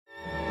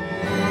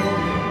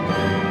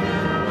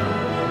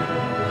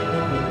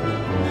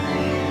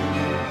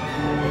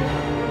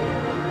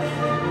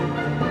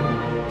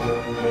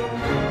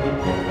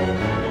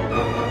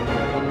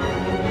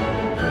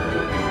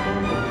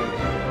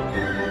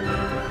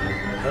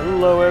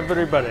Hello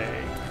everybody!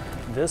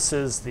 This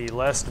is the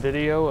last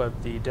video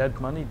of the Dead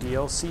Money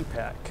DLC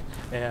pack.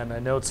 And I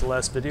know it's the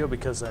last video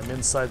because I'm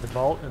inside the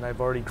vault and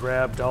I've already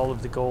grabbed all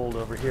of the gold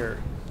over here.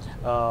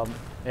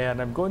 And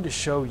I'm going to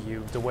show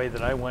you the way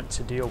that I went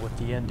to deal with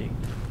the ending.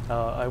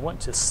 I went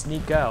to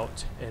sneak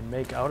out and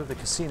make out of the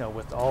casino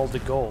with all the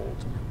gold,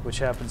 which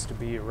happens to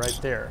be right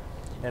there.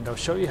 And I'll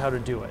show you how to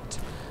do it.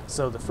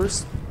 So the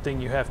first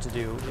thing you have to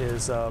do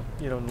is,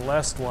 in the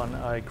last one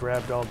I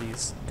grabbed all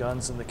these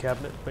guns in the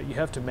cabinet, but you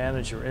have to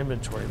manage your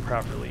inventory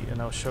properly,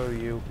 and I'll show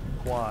you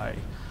why.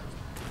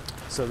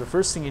 So the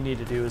first thing you need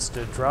to do is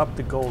to drop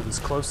the gold as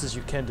close as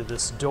you can to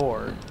this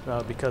door,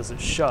 because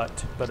it's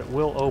shut, but it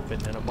will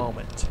open in a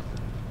moment.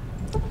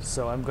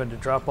 So I'm going to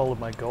drop all of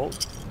my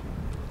gold.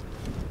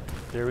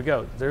 There we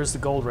go. There's the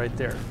gold right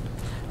there.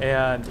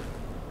 And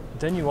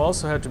then you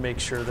also have to make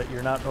sure that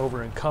you're not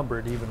over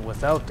encumbered even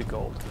without the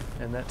gold.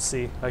 And that's,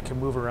 see, I can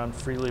move around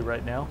freely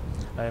right now.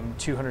 I'm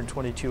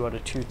 222 out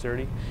of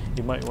 230.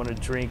 You might want to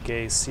drink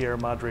a Sierra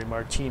Madre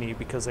martini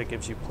because that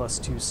gives you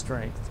 +2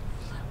 strength.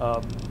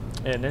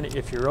 And then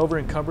if you're over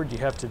encumbered, you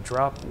have to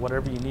drop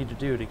whatever you need to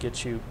do to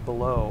get you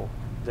below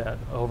that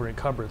over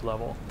encumbered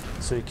level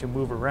so you can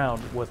move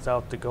around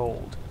without the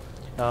gold.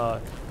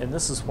 And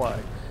this is why.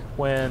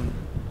 When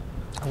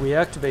we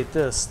activate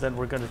this, then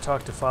we're going to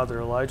talk to Father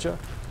Elijah,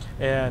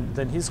 and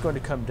then he's going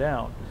to come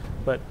down.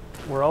 But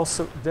we're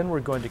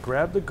going to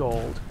grab the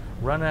gold,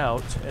 run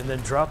out, and then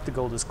drop the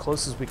gold as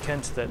close as we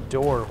can to that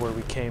door where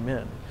we came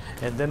in.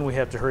 And then we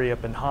have to hurry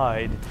up and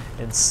hide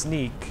and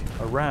sneak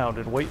around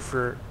and wait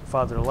for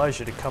Father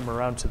Elijah to come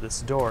around to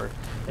this door.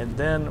 And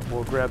then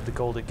we'll grab the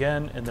gold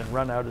again and then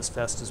run out as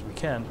fast as we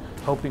can,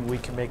 hoping we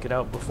can make it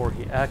out before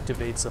he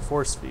activates a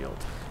force field.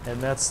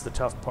 And that's the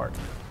tough part.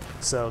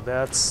 So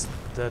that's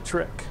the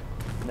trick.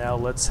 Now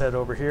let's head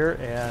over here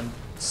and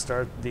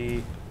start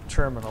the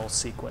terminal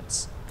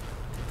sequence.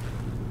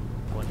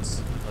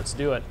 Let's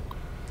do it.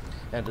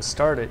 And to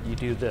start it, you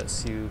do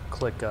this. You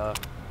click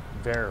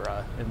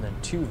Vera and then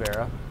to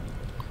Vera.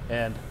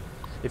 And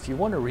if you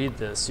want to read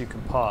this, you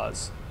can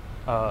pause.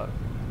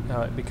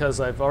 Because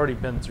I've already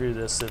been through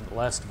this in the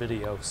last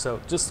video. So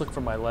just look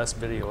for my last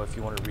video if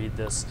you want to read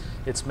this.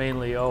 It's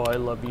mainly, oh, I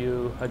love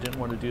you. I didn't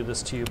want to do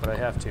this to you, but I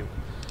have to.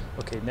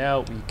 Okay, now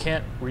you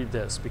can't read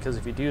this, because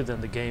if you do,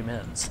 then the game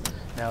ends.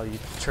 Now you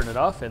turn it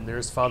off, and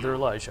there's Father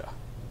Elijah.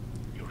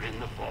 You're in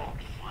the vault,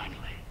 finally.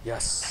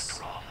 Yes.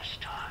 After all this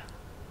time.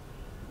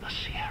 The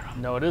Sierra.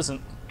 No, it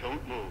isn't.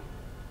 Don't move.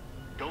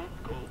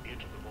 Don't go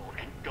into the vault,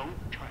 and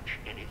don't touch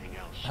anything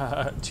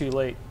else. Too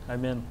late.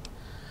 I'm in.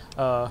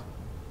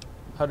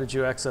 How did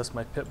you access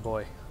my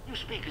Pip-Boy? You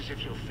speak as if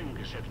your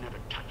fingers have never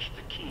touched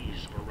the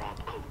keys of a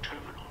Robco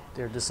terminal.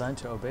 They're designed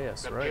to obey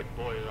us, the right?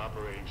 Pip-Boy's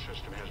operating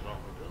system has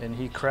vulnerabilities. And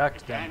he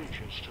cracked them.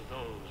 Advantages to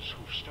those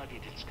who've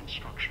studied its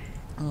construction.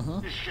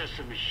 Mm-hmm. It's just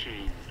a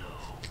machine,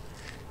 though.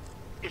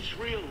 Its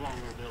real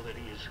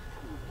vulnerability is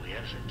who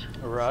wears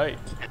it. Right.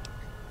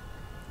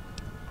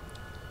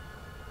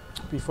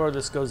 Before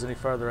this goes any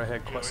farther, I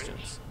had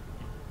questions.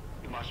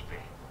 You must be.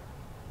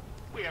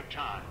 We have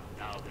time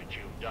now that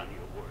you've done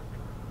your work.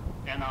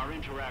 And our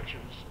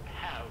interactions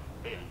have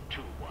been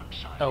too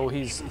one-sided. Oh,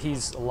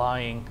 he's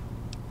lying.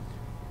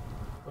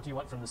 What do you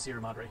want from the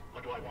Sierra Madre?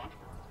 What do I want?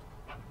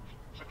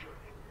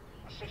 Security.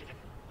 A city.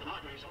 The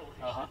Madre is all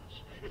these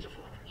things. It's a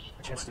fortress.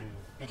 A chance to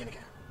begin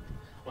again.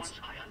 Once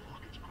I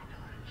unlock its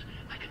archives,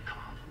 I can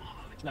carve them all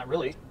out. Not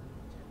really.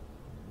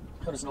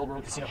 How does an old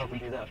world casino help him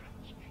do that?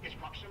 Its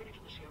proximity to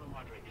the Sierra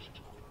Madre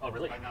isn't. Oh,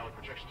 really? Right now it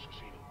protects this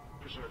casino.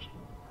 Preserves it.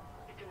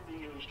 It can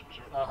be used to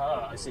preserve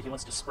I see. He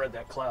wants to spread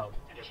that cloud.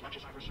 And as much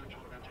as I've researched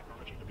hologram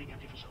technology, the big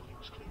empty facility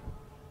was clear.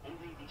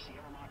 Only the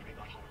Sierra Madre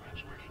got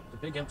holograms working. The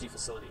big empty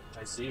facility.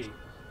 I see.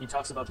 He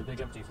talks about the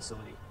big empty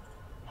facility.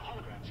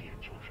 Holograms here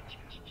kill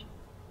trespassers.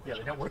 Yeah,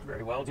 they don't work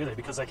very well, do they?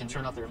 Because I can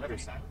turn off their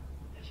emitters. There's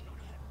no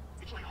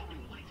effect. It's like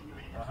holding light in your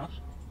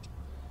hands.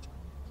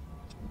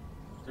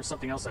 There's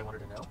something else I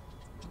wanted to know.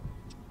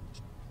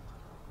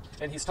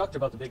 And he's talked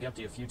about the big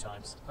empty a few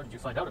times. How did you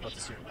find out about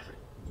the Sierra Madre?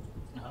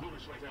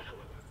 Moments like that,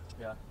 however.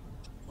 Yeah.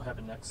 What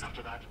happened next?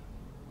 After that,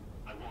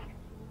 I wandered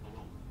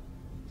alone.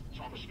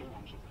 Saw the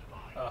storms of the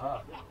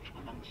divide. Walked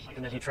among the sites.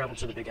 And then he traveled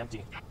to the big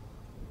empty.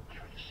 I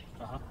heard the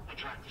signal. I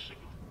tracked the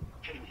signal.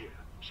 Came here.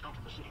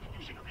 Scouted the city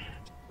using a man.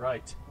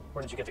 Right.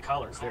 Where did you get the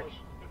collars? There.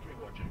 The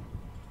pre-war tech.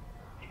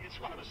 It's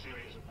one of a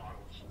series of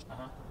models.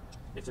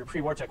 If they're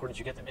pre-war tech, where did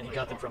you get them? And he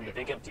got them from the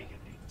big empty.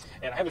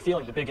 And I have a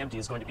feeling the big empty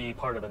is going to be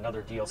part of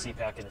another DLC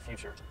pack in the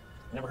future.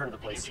 Never heard of the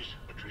place.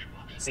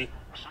 See?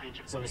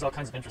 So there's all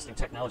kinds of interesting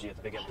technology at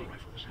the big empty.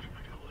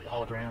 The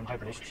hologram,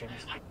 hibernation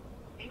chambers.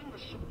 Even the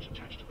suits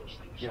attached to those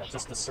things. Yeah,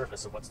 just the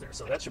surface of what's there.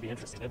 So that should be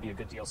interesting. That'd be a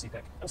good DLC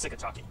pack. I'm sick of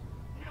talking.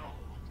 No.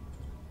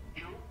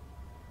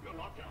 You're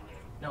not down there.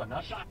 No, I'm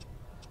not.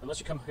 Unless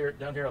you come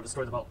down here, I'll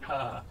destroy the vault.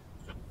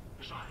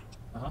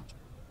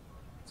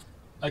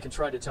 I can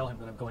try to tell him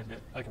that I'm going to.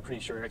 I'm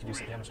pretty sure I can do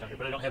some damage down here,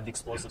 but I don't have the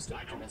explosives to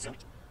convince him.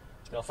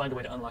 But I'll find a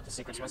way to unlock the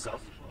secrets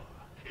myself.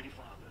 Any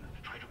father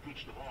try to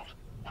breach the vault.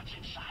 What's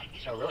inside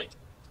is Oh, really?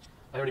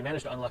 I already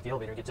managed to unlock the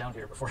elevator and get down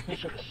here before you...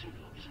 This casino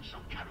is in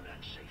some caravan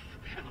safe,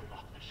 and the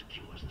lock that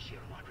secures the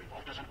Sierra Madre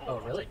vault doesn't Oh,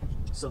 hold. really?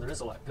 So there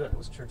is a lock. Good. I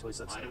wasn't sure until he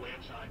said so. Find a way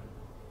inside.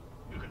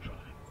 You can try.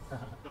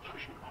 The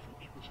punishment often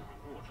equals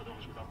a reward for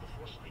those without the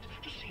foresight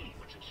to see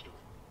what's in store.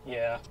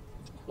 Yeah.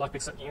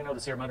 Lockpick, you know the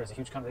Sierra Madre is a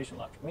huge combination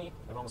lock. Me,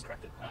 I've almost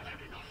cracked it. I've had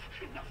enough.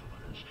 Enough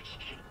of others.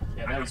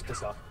 Yeah, now he's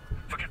pissed off.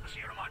 Forget the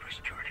Sierra Madre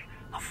security.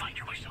 I'll find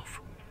you myself.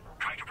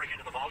 Try to break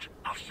into the vault.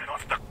 I'll set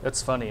off the...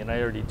 That's funny, and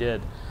I already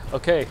did.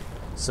 Okay,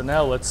 so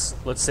now let's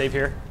save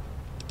here.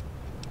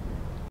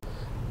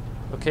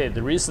 Okay,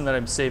 the reason that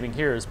I'm saving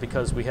here is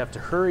because we have to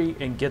hurry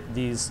and get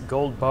these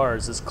gold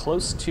bars as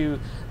close to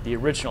the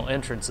original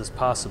entrance as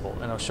possible,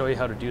 and I'll show you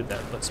how to do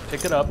that. Let's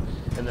pick it up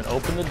and then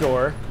open the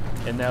door,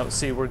 and now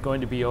see, we're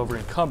going to be over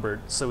encumbered,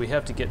 so we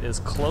have to get as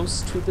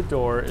close to the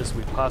door as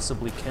we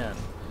possibly can.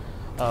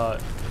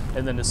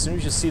 And then as soon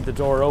as you see the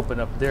door open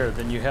up there,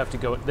 then you have to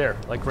go there,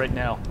 like right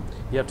now.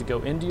 You have to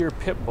go into your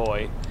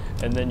Pip-Boy,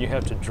 and then you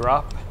have to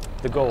drop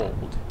the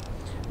gold,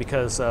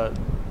 because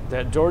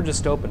that door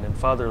just opened and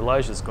Father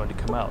Elijah is going to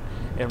come out,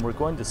 and we're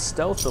going to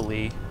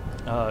stealthily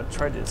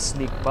try to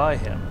sneak by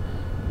him.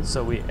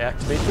 So we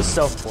activate the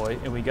Stealth Boy,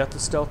 and we got the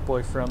Stealth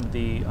Boy from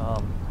the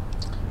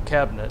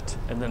cabinet,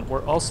 and then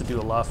we'll also do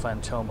a La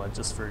Fantoma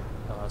just for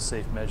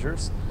safe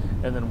measures,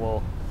 and then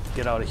we'll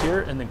get out of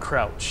here and then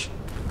crouch.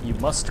 You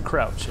must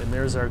crouch, and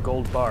there's our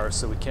gold bar,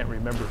 so we can't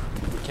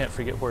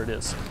forget where it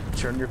is.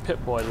 Turn your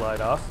Pip-Boy light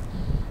off,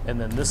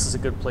 and then this is a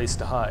good place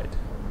to hide.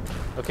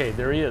 Okay,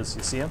 there he is.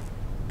 You see him?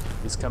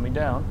 He's coming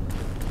down.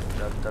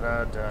 Da, da,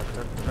 da, da,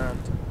 da, da.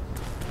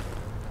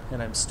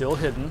 And I'm still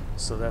hidden,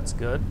 so that's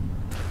good.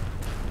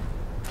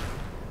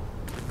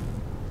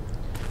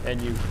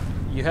 And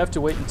you have to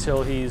wait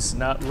until he's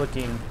not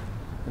looking,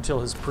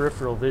 until his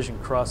peripheral vision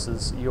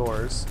crosses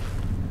yours.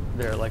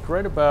 There, like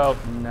right about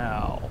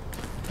now.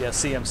 Yeah,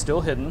 see, I'm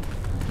still hidden,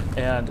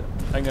 and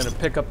I'm going to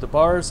pick up the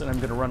bars, and I'm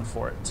going to run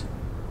for it.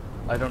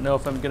 I don't know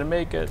if I'm going to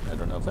make it. I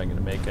don't know if I'm going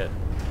to make it.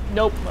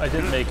 Nope, I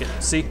didn't make it.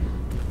 See?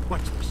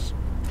 What's this?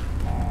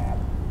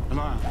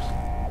 Alarms.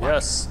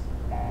 Yes.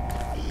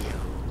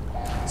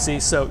 See,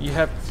 so you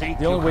have,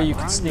 the only way you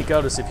can sneak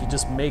out is if you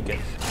just make it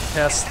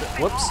past the,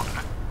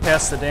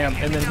 past the dam,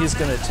 and then he's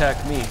going to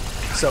attack me.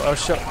 So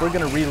we're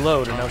going to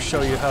reload, and I'll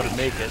show you how to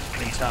make it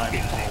in time.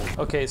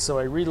 Okay, so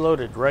I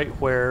reloaded right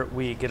where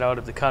we get out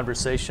of the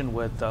conversation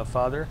with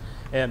Father,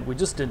 and we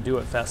just didn't do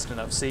it fast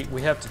enough. See,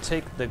 we have to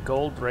take the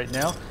gold right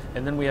now,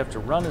 and then we have to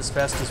run as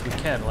fast as we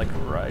can, like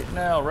right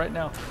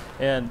now.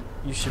 And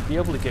you should be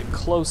able to get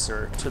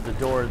closer to the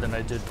door than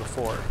I did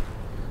before.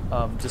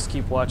 Just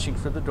keep watching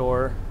for the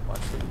door, watch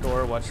for the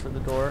door, watch for the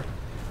door,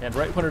 and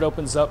right when it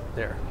opens up,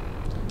 there.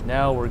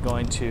 Now we're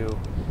going to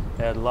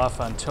add La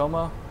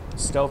Fantoma,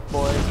 Stealth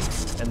Boy,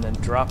 and then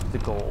drop the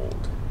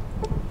gold.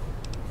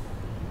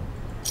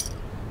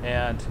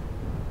 And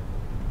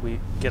we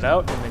get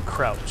out and then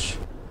crouch.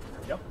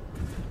 There we go.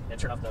 And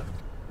turn off the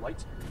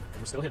light.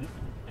 And we're still hidden.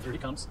 And here he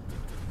comes.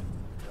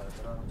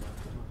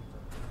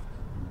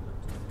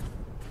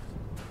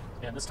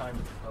 And this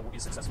time we'll be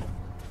successful.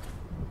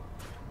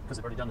 Because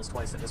I've already done this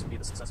twice, and this will be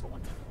the successful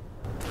one.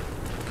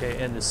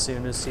 Okay, and as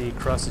soon as he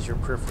crosses your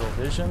peripheral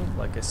vision,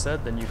 like I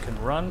said, then you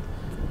can run,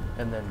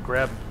 and then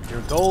grab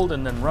your gold,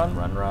 and then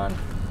run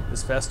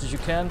as fast as you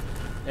can,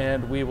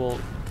 and we will,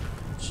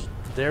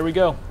 there we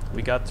go,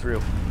 we got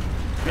through.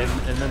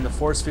 And then the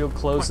force field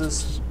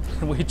closes,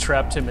 and we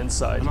trapped him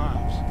inside.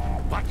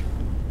 What?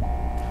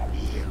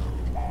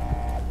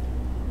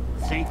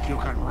 You think you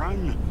can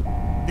run?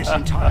 This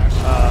entire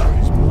sector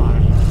is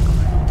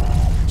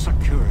mine.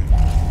 Security,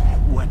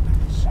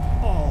 weapons,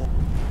 all.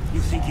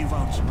 You think you've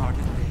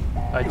outsmarted me?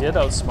 I did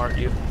outsmart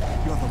you.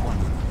 You're the one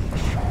on the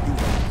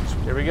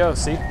leash. There we go,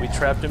 see, we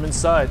trapped him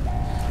inside.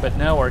 But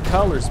now our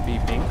collar's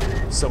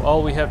beeping, so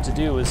all we have to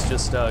do is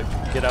just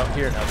get out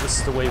here. Now this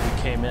is the way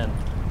we came in,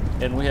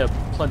 and we have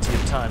plenty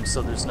of time,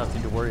 so there's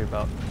nothing to worry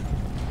about.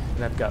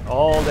 And I've got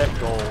all that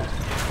gold.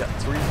 I've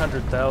got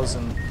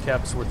 300,000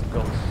 caps worth of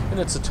gold. And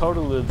it's a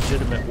totally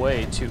legitimate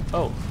way to,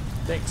 oh,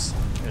 thanks.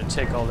 I'm gonna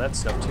take all that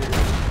stuff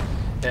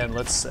too. And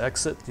let's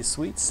exit the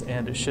suites,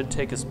 and it should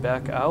take us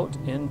back out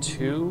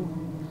into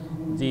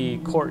the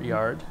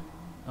courtyard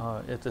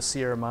at the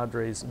Sierra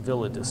Madre's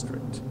Villa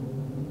District.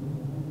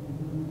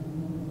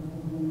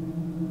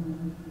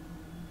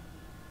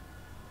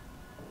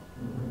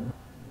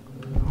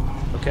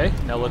 Okay,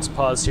 now let's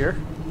pause here.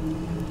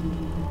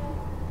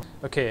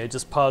 Okay, I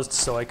just paused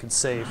so I could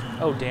save.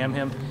 Oh, damn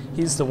him.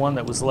 He's the one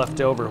that was left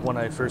over when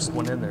I first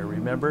went in there,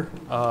 remember?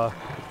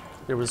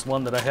 There was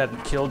one that I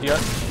hadn't killed yet.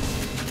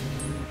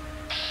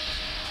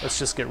 Let's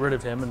just get rid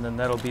of him, and then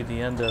that'll be the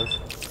end of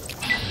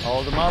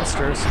all the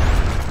monsters.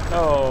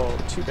 Oh,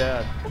 too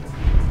bad.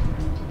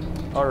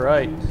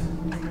 Alright.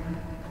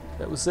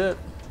 That was it.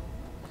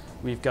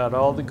 We've got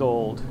all the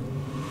gold.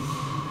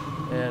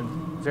 And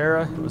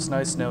Vera, it was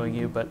nice knowing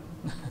you, but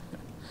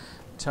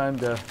time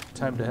to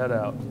head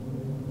out.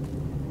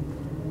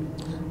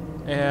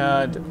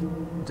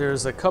 And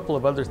there's a couple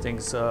of other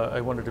things I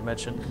wanted to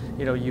mention.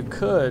 You know, you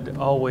could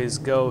always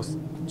go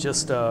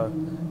just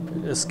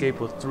escape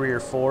with 3 or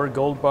 4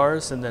 gold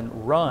bars and then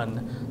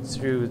run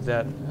through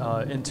that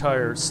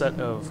entire set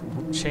of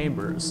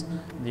chambers,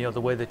 you know,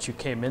 the way that you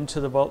came into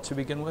the vault to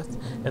begin with,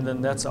 and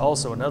then that's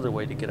also another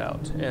way to get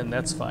out, and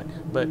that's fine.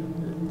 But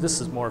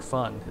this is more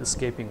fun,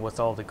 escaping with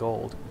all the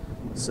gold.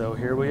 So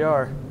here we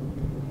are.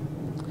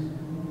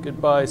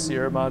 Goodbye,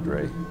 Sierra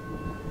Madre.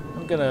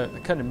 I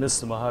kind of miss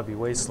the Mojave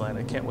Wasteland.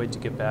 I can't wait to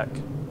get back.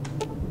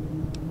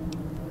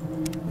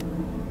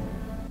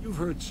 You've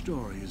heard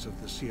stories of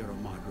the Sierra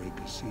Madre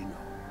Casino.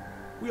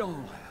 We all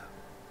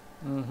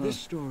have. This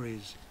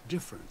story's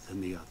different than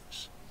the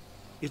others.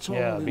 It's all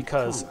Yeah, in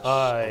because promise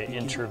I of the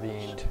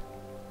intervened.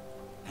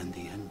 and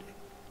the ending.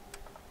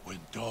 When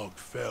Dog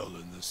fell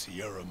in the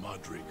Sierra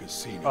Madre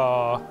Casino,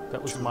 Aw,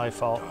 that was 2 my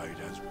fault. died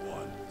as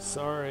 1.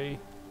 Sorry.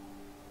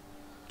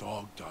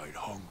 Dog died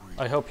hungry.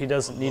 I hope he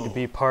doesn't need to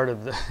be part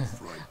of the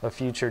a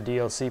future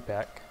DLC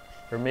pack.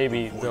 Or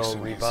maybe The voice they'll in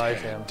his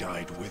revive head him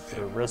died with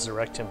or him,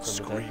 resurrect him from the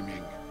dead.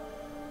 screaming,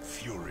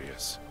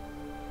 furious,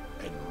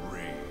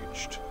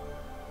 enraged.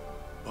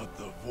 But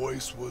the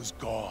voice was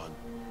gone,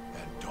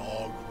 and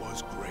Dog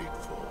was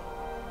grateful.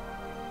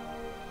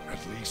 At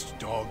least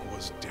Dog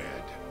was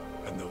dead,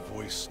 and the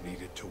voice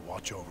needed to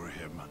watch over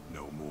him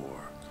no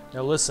more.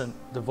 Now listen,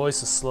 the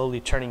voice is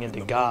slowly turning into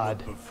In the God.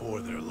 moment before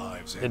their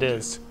lives It ended,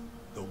 is.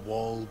 the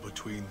wall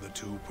between the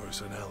 2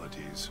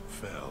 personalities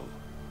fell.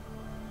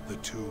 The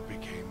 2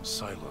 became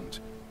silent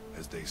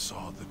as they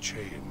saw the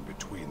chain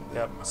between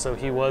Yep, them. so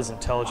he was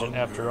intelligent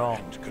after Hunger all.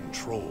 and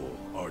control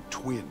are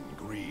twin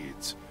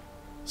greeds,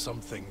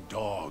 something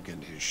Dog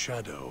and his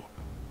shadow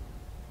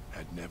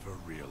had never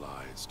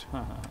realized.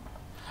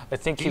 I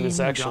think he was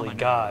actually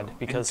God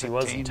because he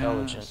was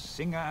intelligent.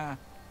 Singer,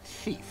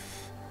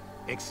 thief,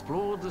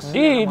 explored the Dean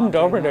Sierra Madre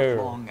Domino.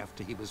 not long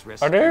after he was I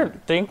rescued.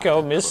 don't think by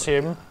I'll the miss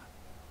him. courier.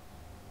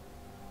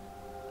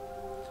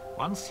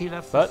 Once he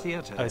left But the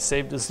theater, I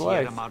saved his the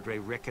Sierra life, Madre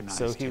recognized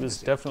so he him was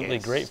as a definitely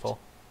guest, grateful.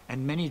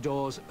 and many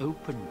doors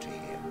opened to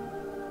him.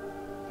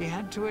 He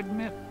had to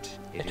admit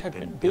It had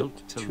been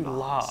built to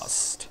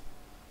last.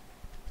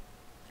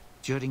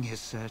 During his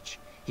search,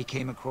 he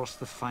came across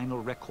the final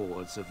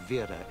records of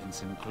Vera and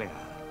Sinclair,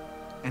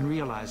 and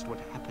realized what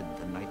happened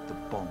the night the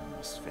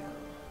bombs fell.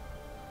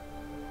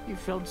 He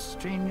felt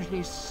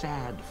strangely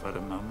sad for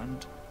a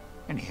moment,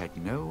 and he had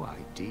no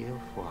idea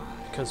why.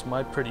 Because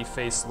my pretty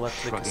face left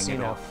the Shrugging it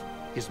casino. off,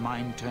 his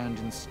mind turned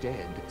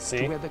instead See?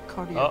 to where the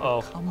courier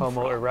Uh-oh, had come from.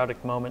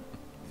 homoerotic moment.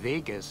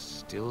 Vegas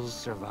still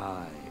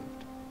survived,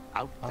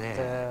 out Up there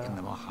there in the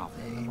in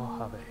Mojave. the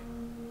Mojave.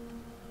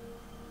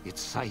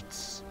 Its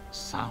sights,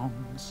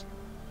 sounds,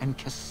 and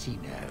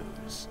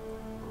casinos,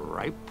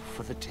 ripe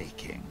for the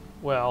taking.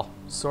 Well,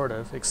 sort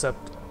of,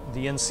 except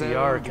the So,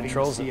 NCR giving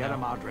controls it Sierra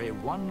now. Madre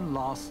one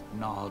last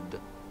nod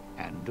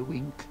and a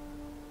wink,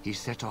 he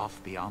set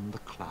off beyond the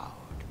cloud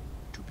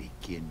to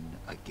begin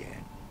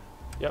again.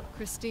 Yep.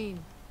 Christine,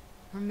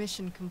 her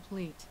mission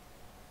complete.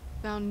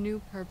 Found new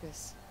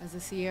purpose as the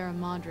Sierra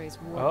Madre's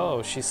warden.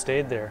 Oh, she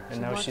stayed there, and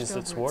She now watched she's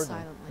its over it warden.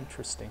 silently.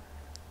 Interesting.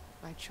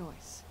 By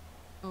choice.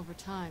 Over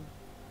time,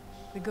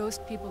 the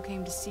ghost people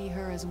came to see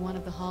her as one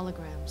of the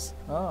holograms.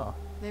 Oh,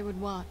 They would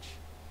watch,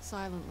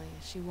 silently,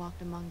 as she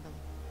walked among them.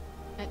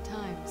 At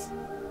times,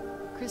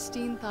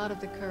 Christine thought of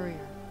the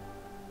courier,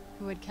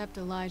 who had kept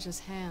Elijah's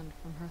hand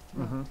from her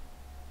throat.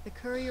 The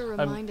courier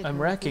reminded I'm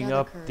her racking of the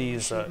other up courier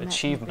these she had met in the Big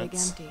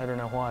achievements. Empty, I don't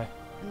know why.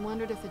 and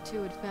wondered if the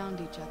two had found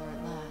each other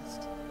at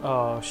last.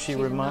 Oh, she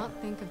did remind.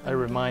 not think of I them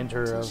remind again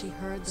her until of she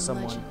heard the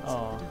someone. legends Oh,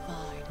 of the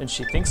divide. and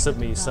she thinks of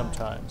me Divide.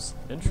 sometimes.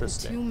 The two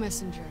Interesting.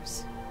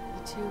 messengers,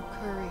 the two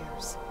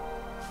couriers,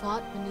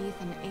 fought beneath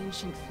an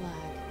ancient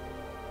flag.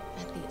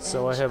 At the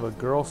So I edge have a of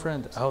the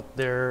girlfriend world. out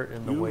there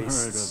in the You've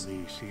wastes. heard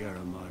of the Sierra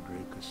Madre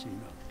Casino.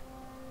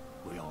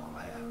 We all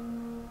have.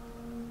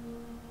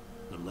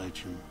 The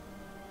legend,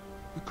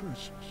 the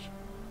curses.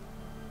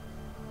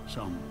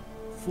 Some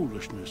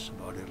foolishness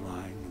about it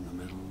lying in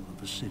the middle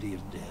of a city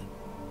of dead.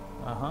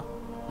 Uh-huh.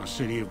 A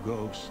city of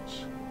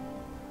ghosts.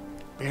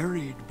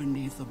 Buried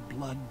beneath a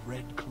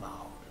blood-red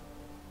cloud.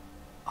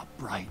 A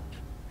bright,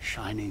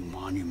 shining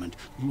monument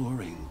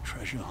luring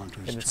treasure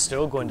hunters And it's to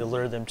still their going to doom.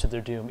 lure them to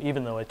their doom,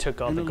 even though I took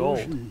all An the gold.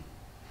 illusion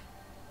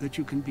that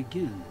you can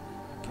begin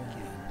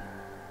again.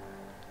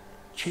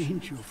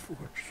 Change your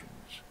fortunes.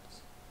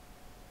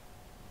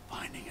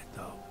 Finding it,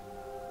 though.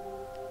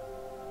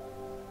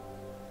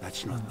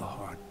 That's not the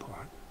hard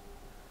part.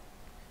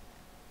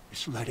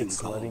 It's letting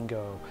It's go. letting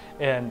go.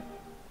 And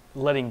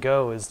letting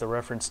go is the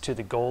reference to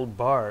the gold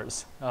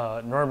bars.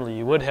 Normally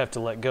you would have to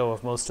let go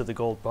of most of the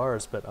gold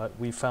bars, but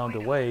we found a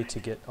way to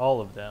get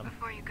all of them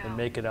Before you go, and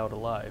make it out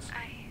alive.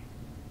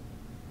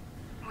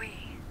 we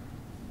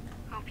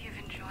hope you've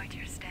enjoyed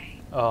your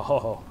stay.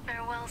 Oh,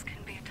 Farewells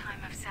can be a time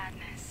of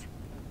sadness.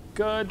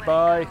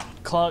 goodbye,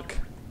 Clunk.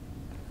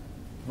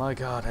 My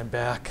God, I'm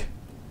back.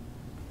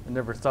 I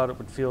never thought it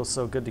would feel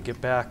so good to get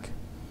back.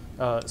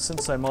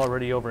 Since I'm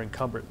already over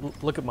encumbered,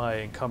 look at my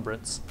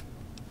encumbrance.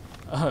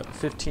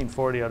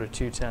 1540 out of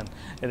 210,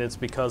 and it's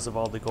because of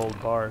all the gold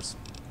bars.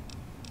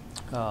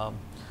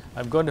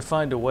 I'm going to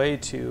find a way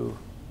to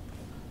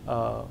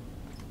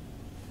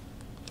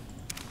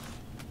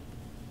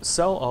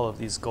sell all of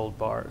these gold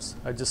bars.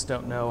 I just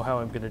don't know how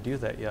I'm going to do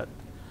that yet.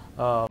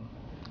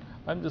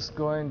 I'm just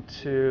going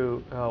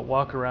to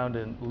walk around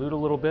and loot a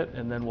little bit,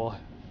 and then we'll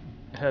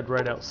head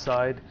right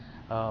outside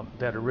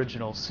that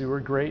original sewer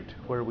grate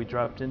where we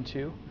dropped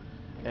into,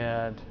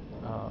 and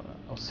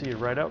I'll see you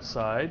right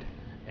outside.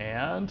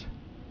 And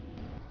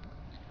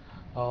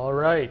all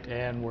right,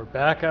 and we're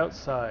back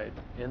outside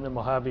in the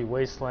Mojave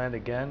Wasteland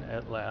again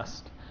at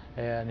last.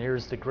 And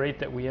here's the grate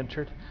that we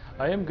entered.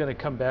 I am going to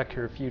come back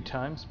here a few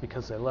times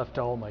because I left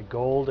all my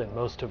gold and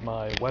most of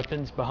my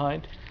weapons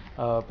behind,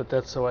 but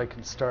that's so I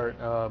can start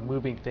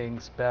moving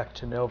things back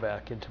to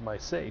Novac into my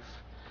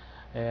safe.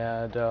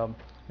 And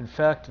in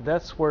fact,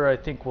 that's where I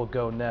think we'll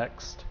go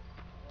next.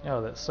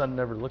 Oh, that sun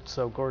never looked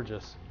so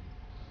gorgeous.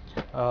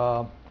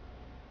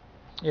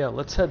 Yeah,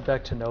 let's head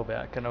back to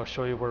Novac, and I'll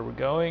show you where we're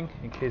going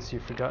in case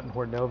you've forgotten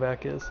where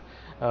Novac is.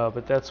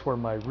 But that's where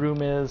my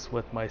room is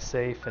with my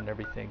safe and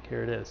everything.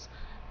 Here it is.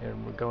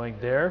 And we're going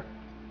there.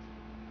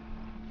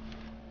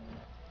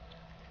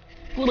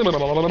 We're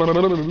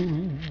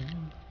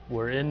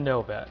in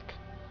Novac.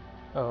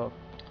 Oh,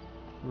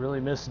 really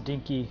miss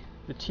Dinky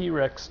the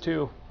T-Rex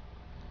too.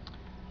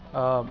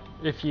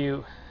 If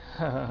you...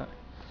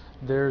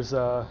 there's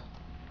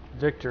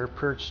Victor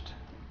perched,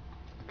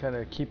 kind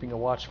of keeping a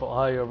watchful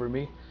eye over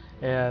me,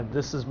 and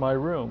this is my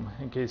room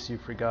in case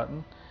you've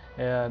forgotten.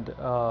 And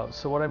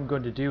so what I'm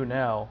going to do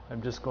now,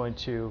 I'm just going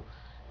to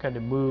kind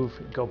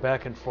of go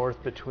back and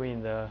forth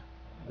between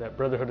that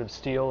Brotherhood of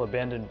Steel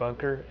abandoned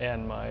bunker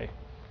and my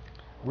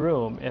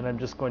room, and I'm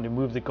just going to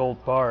move the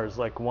gold bars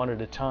like one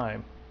at a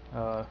time,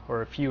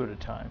 or a few at a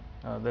time.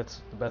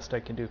 That's the best I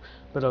can do,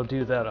 but I'll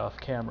do that off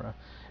camera.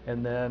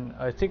 And then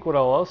I think what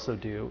I'll also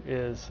do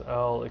is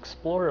I'll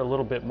explore a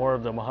little bit more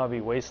of the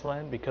Mojave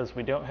Wasteland, because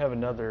we don't have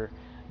another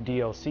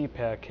DLC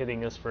pack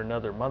hitting us for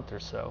another month or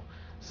so.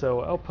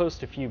 So I'll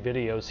post a few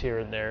videos here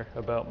and there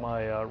about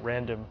my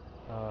random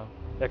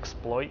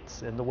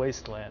exploits in the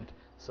Wasteland.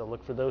 So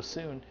look for those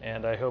soon,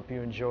 and I hope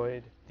you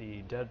enjoyed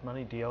the Dead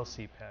Money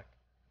DLC pack.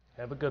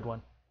 Have a good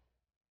one.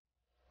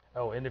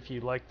 Oh, and if you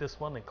like this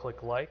one, then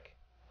click like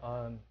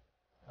on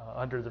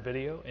under the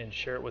video and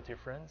share it with your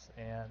friends,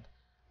 and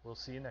we'll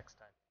see you next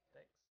time.